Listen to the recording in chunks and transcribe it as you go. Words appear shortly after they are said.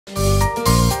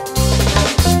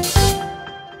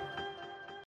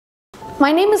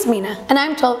My name is Mena and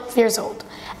I'm 12 years old.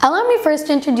 Allow me first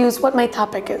to introduce what my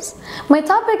topic is. My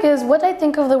topic is what I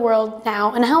think of the world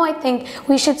now and how I think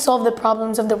we should solve the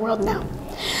problems of the world now.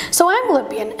 So I'm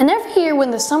Libyan, and every year when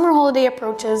the summer holiday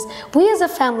approaches, we as a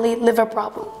family live a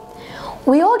problem.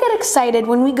 We all get excited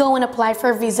when we go and apply for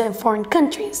a visa in foreign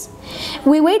countries.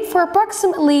 We wait for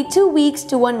approximately 2 weeks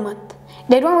to 1 month.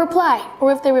 They don't reply,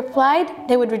 or if they replied,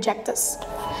 they would reject us.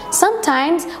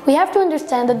 Sometimes we have to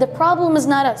understand that the problem is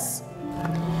not us.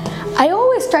 I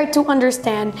always tried to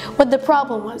understand what the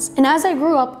problem was, and as I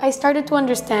grew up, I started to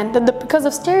understand that because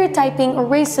of stereotyping or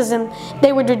racism,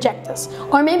 they would reject us,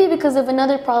 or maybe because of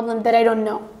another problem that I don't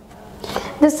know.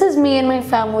 This is me and my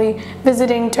family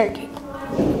visiting Turkey.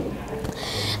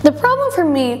 The problem for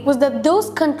me was that those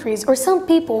countries or some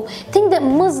people think that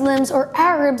Muslims or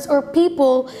Arabs or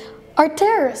people are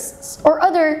terrorists or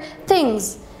other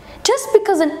things. Just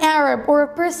because an Arab or a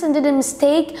person did a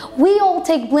mistake, we all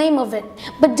take blame of it.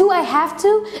 But do I have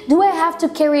to? Do I have to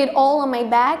carry it all on my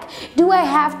back? Do I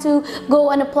have to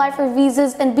go and apply for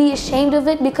visas and be ashamed of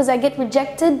it because I get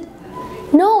rejected?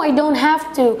 No, I don't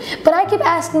have to. But I keep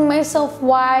asking myself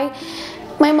why.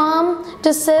 My mom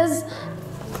just says,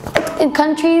 in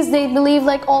countries they believe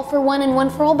like all for one and one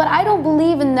for all, but I don't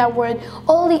believe in that word,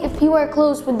 only if you are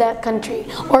close with that country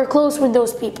or close with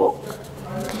those people.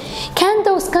 Can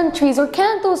those countries or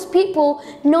can those people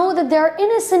know that there are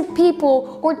innocent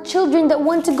people or children that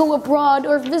want to go abroad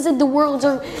or visit the world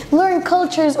or learn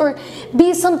cultures or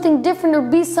be something different or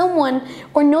be someone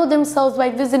or know themselves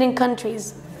by visiting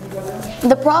countries?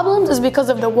 The problem is because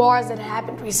of the wars that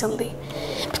happened recently.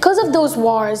 Because of those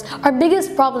wars, our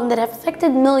biggest problem that affected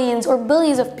millions or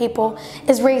billions of people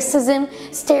is racism,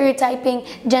 stereotyping,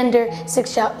 gender,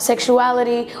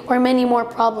 sexuality, or many more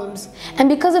problems. And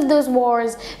because of those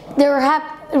wars,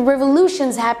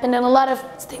 revolutions happened and a lot of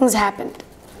things happened.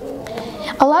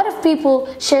 A lot of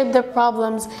people shared their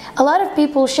problems. A lot of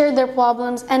people shared their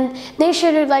problems and they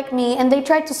shared it like me and they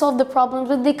tried to solve the problems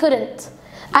but they couldn't.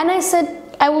 And I said,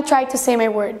 I will try to say my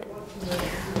word.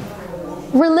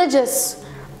 Religious,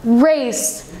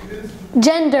 race,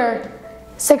 gender,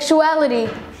 sexuality,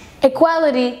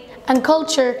 equality, and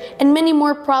culture, and many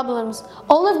more problems.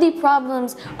 All of the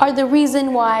problems are the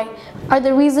reason why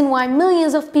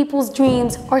millions of people's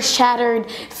dreams are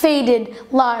shattered, faded,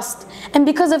 lost. And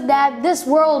because of that, this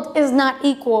world is not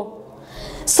equal.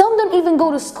 Some don't even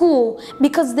go to school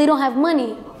because they don't have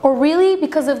money, or really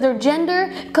because of their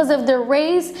gender, because of their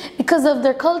race, because of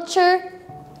their culture.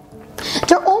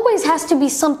 There always has to be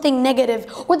something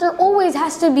negative, or there always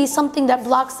has to be something that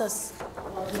blocks us.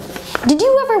 Did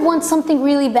you ever want something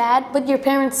really bad, but your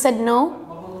parents said no?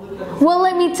 Well,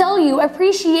 let me tell you,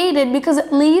 appreciate it, because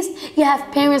at least you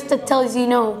have parents that tells you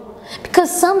no. Because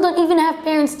some don't even have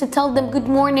parents to tell them good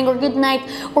morning or good night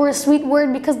or a sweet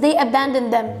word because they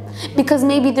abandoned them. Because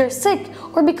maybe they're sick,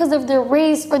 or because of their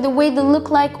race, or the way they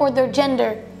look like, or their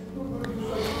gender.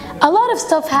 A lot of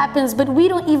stuff happens, but we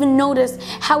don't even notice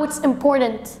how it's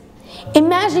important.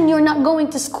 Imagine you're not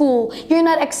going to school, you're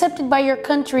not accepted by your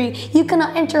country, you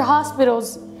cannot enter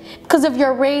hospitals because of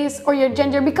your race or your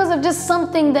gender, because of just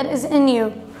something that is in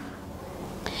you.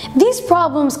 These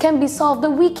problems can be solved,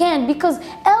 but we can't, because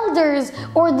elders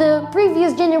or the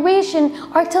previous generation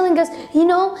are telling us, you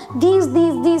know,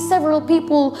 these several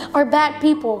people are bad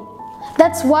people.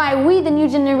 That's why we, the new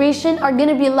generation, are going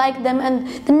to be like them, and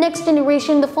the next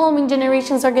generation, the following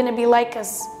generations are going to be like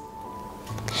us.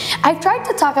 I've tried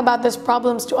to talk about these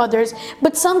problems to others,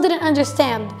 but some didn't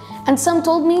understand. And some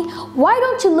told me, why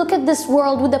don't you look at this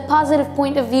world with a positive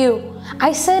point of view?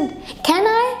 I said, can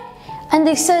I? And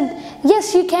they said,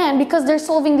 yes, you can, because they're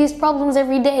solving these problems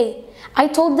every day. I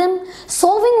told them,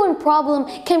 solving one problem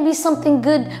can be something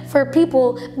good for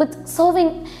people, but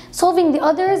solving the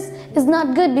others is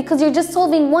not good, because you're just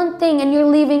solving one thing and you're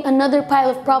leaving another pile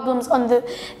of problems on the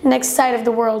next side of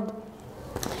the world.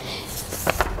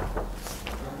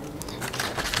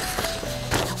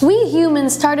 We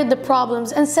humans started the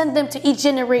problems and sent them to each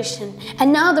generation,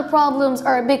 and now the problems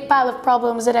are a big pile of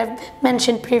problems that I've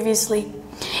mentioned previously.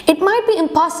 It might be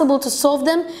impossible to solve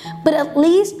them, but at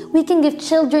least we can give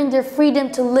children their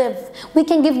freedom to live. We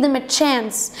can give them a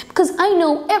chance, because I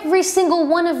know every single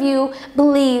one of you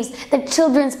believes that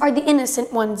children are the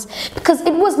innocent ones, because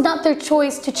it was not their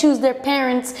choice to choose their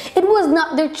parents. It was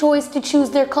not their choice to choose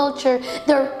their culture,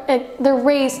 their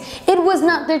race. It was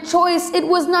not their choice. It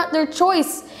was not their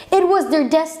choice. It was their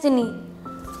destiny.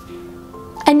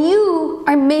 And you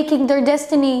are making their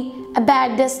destiny a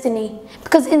bad destiny,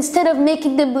 because instead of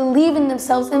making them believe in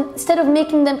themselves, instead of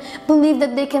making them believe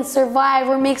that they can survive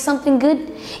or make something good,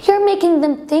 you're making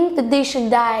them think that they should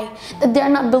die, that they're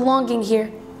not belonging here.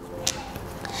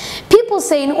 People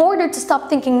say in order to stop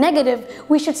thinking negative,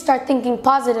 we should start thinking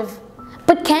positive.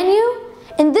 But can you?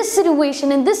 In this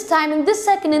situation, in this time, in this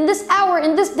second, in this hour,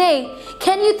 in this day,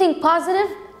 can you think positive?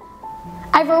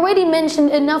 I've already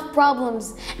mentioned enough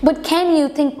problems, but can you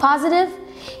think positive?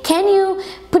 Can you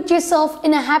put yourself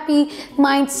in a happy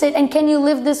mindset, and can you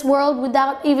live this world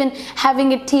without even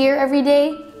having a tear every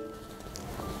day?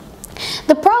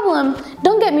 The problem,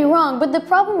 don't get me wrong, but the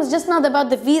problem is just not about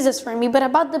the visas for me, but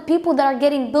about the people that are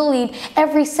getting bullied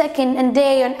every second and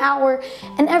day and hour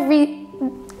and every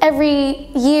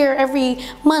year, every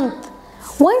month.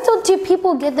 Why don't you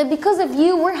people get that because of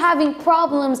you we're having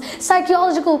problems,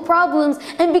 psychological problems,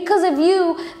 and because of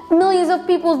you millions of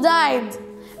people died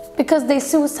because they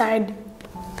suicide?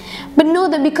 But know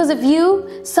that because of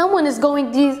you, someone is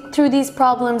going through these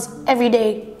problems every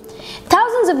day.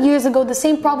 Thousands of years ago, the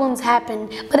same problems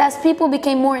happened, but as people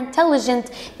became more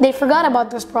intelligent, they forgot about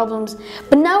those problems.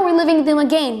 But now we're living them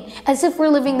again, as if we're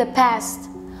living the past.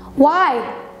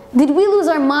 Why? Did we lose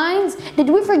our minds? Did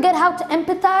we forget how to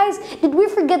empathize? Did we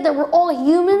forget that we're all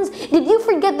humans? Did you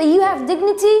forget that you have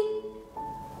dignity?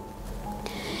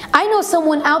 I know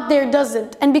someone out there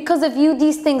doesn't, and because of you,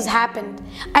 these things happened.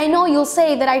 I know you'll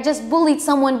say that I just bullied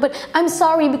someone, but I'm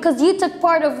sorry because you took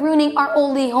part of ruining our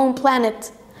only home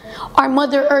planet, our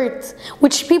Mother Earth,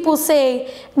 which people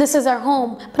say this is our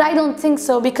home, but I don't think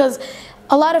so because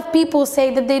a lot of people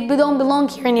say that they don't belong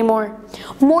here anymore.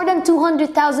 More than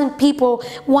 200,000 people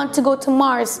want to go to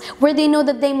Mars, where they know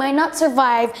that they might not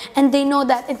survive and they know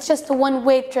that it's just a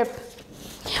one-way trip.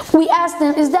 We asked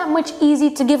them, is that much easy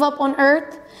to give up on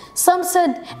Earth? Some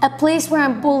said, a place where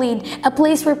I'm bullied, a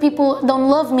place where people don't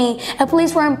love me, a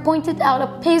place where I'm pointed out,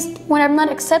 a place where I'm not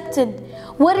accepted.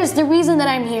 What is the reason that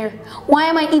I'm here? Why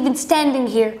am I even standing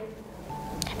here?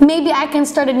 Maybe I can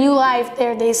start a new life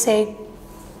there, they say.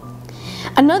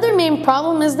 Another main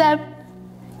problem is that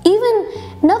even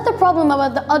not the problem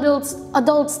about the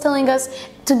adults telling us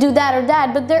to do that or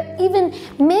that, but they're even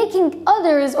making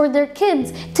others or their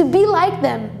kids to be like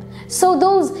them. So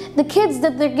the kids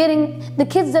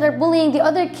that are bullying the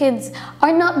other kids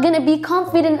are not going to be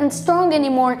confident and strong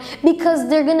anymore because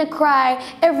they're going to cry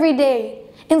every day.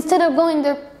 Instead of going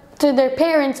to their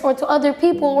parents or to other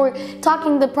people or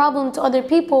talking the problem to other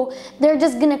people, they're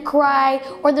just going to cry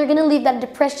or they're going to leave that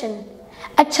depression.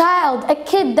 A child, a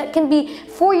kid that can be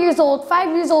 4 years old,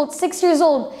 5 years old, 6 years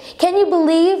old, can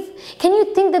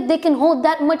you think that they can hold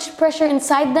that much pressure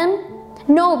inside them?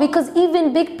 No, because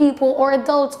even big people or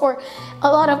adults or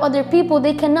a lot of other people,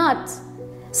 they cannot.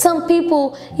 Some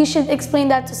people, you should explain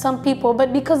that to some people,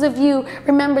 but because of you,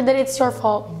 remember that it's your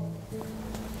fault.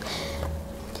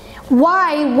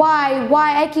 Why?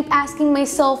 I keep asking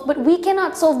myself, but we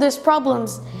cannot solve these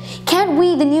problems. Can't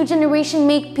we, the new generation,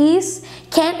 make peace?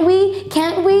 Can't we?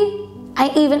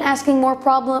 I even asking more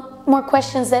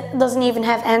questions that doesn't even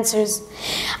have answers.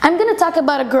 I'm gonna talk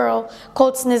about a girl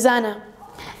called Snezana.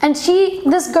 And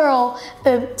this girl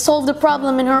solved the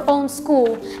problem in her own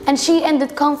school, and she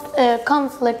ended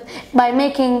conflict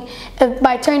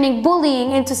by turning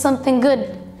bullying into something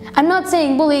good. I'm not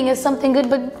saying bullying is something good,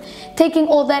 but taking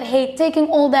all that hate, taking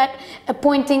all that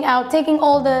pointing out, taking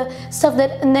all the stuff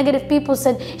that negative people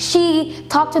said, she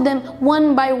talked to them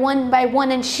one by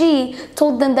one, and she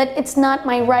told them that it's not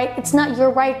my right, it's not your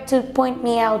right to point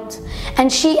me out.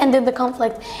 And she ended the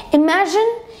conflict.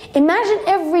 Imagine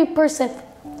every person,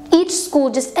 each school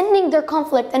just ending their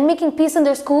conflict and making peace in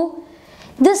their school.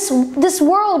 This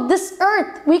world, this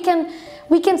earth, we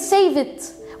can save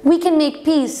it. We can make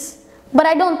peace. But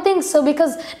I don't think so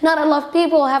because not a lot of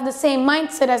people have the same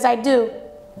mindset as I do.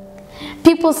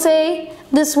 People say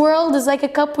this world is like a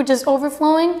cup which is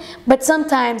overflowing, but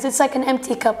sometimes it's like an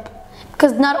empty cup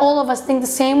because not all of us think the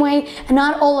same way and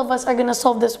not all of us are going to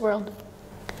solve this world.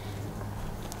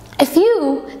 If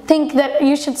you think that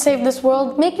you should save this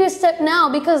world, make your step now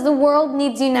because the world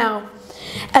needs you now.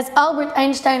 As Albert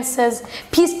Einstein says,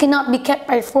 peace cannot be kept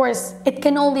by force. It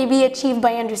can only be achieved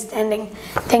by understanding.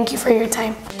 Thank you for your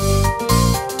time.